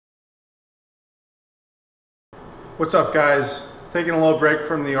What's up, guys? Taking a little break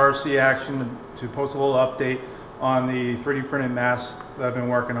from the RC action to post a little update on the 3D printed masks that I've been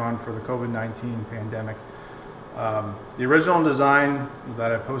working on for the COVID-19 pandemic. The original design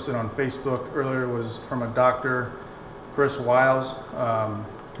that I posted on Facebook earlier was from a Dr. Chris Wiles.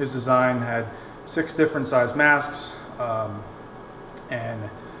 His design had 6 different size masks and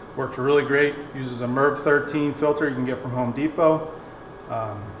works really great. Uses a MERV 13 filter you can get from Home Depot.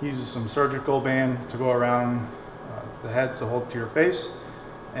 He uses some surgical band to go around the head to hold to your face,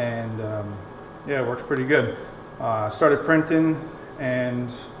 and yeah, it works pretty good. I started printing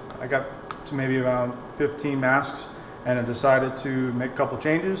and I got to maybe around 15 masks, and I decided to make a couple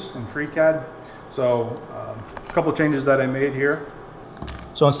changes in FreeCAD. So a couple changes that I made here.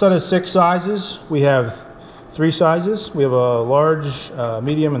 So instead of 6 sizes, we have 3 sizes. We have a large,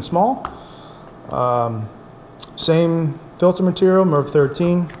 medium, and small. Same filter material, MERV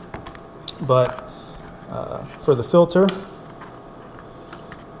 13, but for the filter,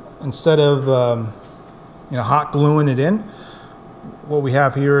 instead of hot gluing it in, what we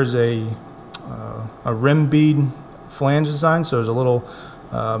have here is a rim bead flange design. So there's a little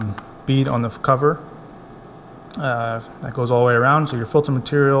bead on the cover that goes all the way around. So your filter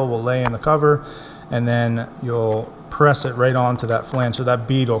material will lay in the cover, and then you'll press it right onto that flange. So that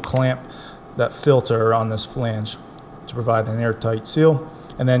bead will clamp that filter on this flange to provide an airtight seal.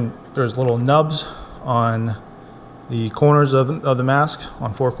 And then there's little nubs on the corners of the mask,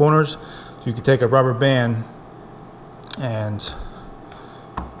 on 4 corners. So you can take a rubber band and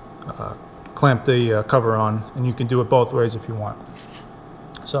clamp the cover on, and you can do it both ways if you want.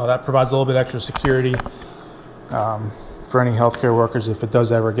 So that provides a little bit extra security for any healthcare workers if it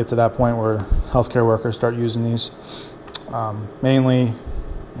does ever get to that point where healthcare workers start using these. Mainly,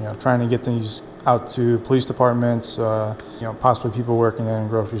 trying to get these out to police departments, possibly people working in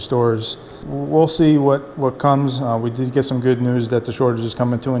grocery stores. We'll see what comes. We did get some good news that the shortage is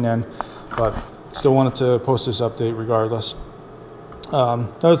coming to an end, but still wanted to post this update regardless.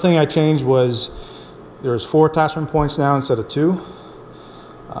 Another thing I changed was there's 4 attachment points now instead of 2.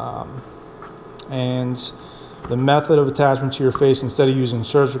 And the method of attachment to your face, instead of using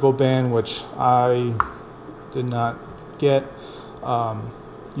surgical band, which I did not get,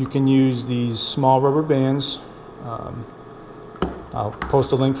 you can use these small rubber bands. I'll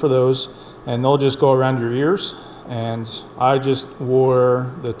post a link for those, and they'll just go around your ears. And I just wore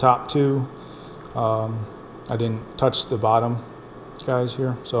the top 2. I didn't touch the bottom guys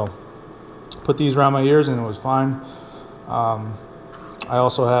here, so put these around my ears and it was fine. I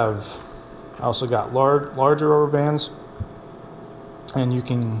also got larger rubber bands, and you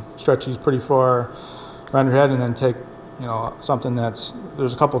can stretch these pretty far around your head, and then take something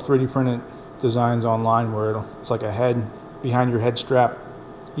there's a couple 3D printed designs online where it's like a head behind your head strap.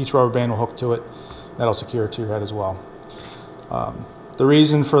 Each rubber band will hook to it. That'll secure it to your head as well. The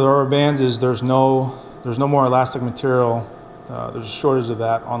reason for the rubber bands is there's no more elastic material. There's a shortage of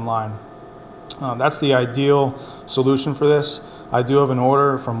that online. That's the ideal solution for this. I do have an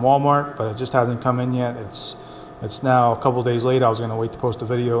order from Walmart, but it just hasn't come in yet. It's now a couple days late. I was going to wait to post a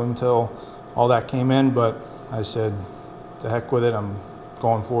video until all that came in, but I said, the heck with it, I'm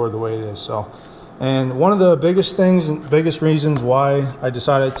going forward the way it is. So, and one of the biggest things and biggest reasons why I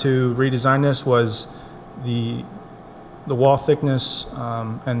decided to redesign this was the wall thickness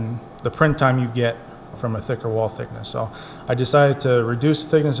and the print time you get from a thicker wall thickness. So I decided to reduce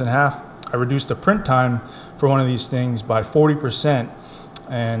the thickness in half. I reduced the print time for one of these things by 40%,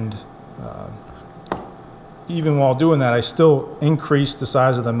 and even while doing that, I still increased the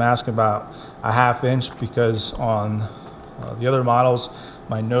size of the mask about a ½ inch, because on the other models,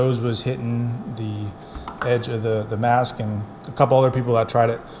 my nose was hitting the edge of the mask, and a couple other people that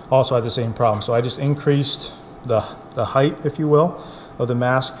tried it also had the same problem. So I just increased the height, if you will, of the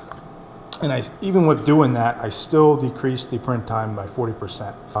mask. And even with doing that, I still decreased the print time by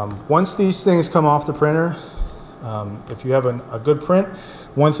 40%. Once these things come off the printer, if you have a good print,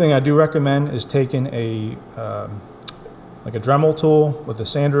 one thing I do recommend is taking like a Dremel tool with a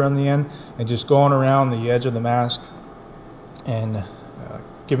sander on the end and just going around the edge of the mask and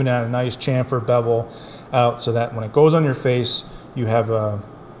giving it a nice chamfer bevel out, so that when it goes on your face, you have a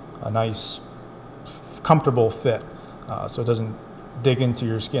nice, comfortable fit, so it doesn't dig into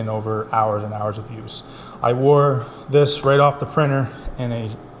your skin over hours and hours of use. I wore this right off the printer in a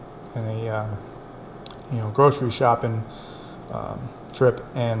grocery shopping trip,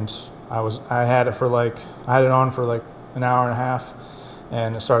 and I had it on for like an hour and a half,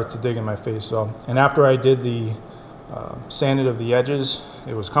 and it started to dig in my face. So, and after I did the sanded of the edges,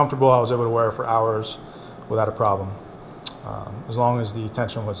 it was comfortable. I was able to wear it for hours without a problem, as long as the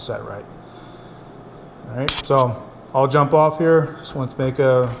tension was set right. All right, so I'll jump off here. Just want to make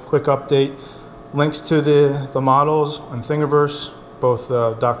a quick update. Links to the models on Thingiverse, both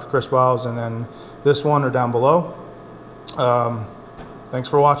Dr. Chris Wiles and then this one are down below. Thanks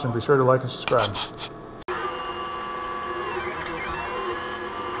for watching. Be sure to like and subscribe.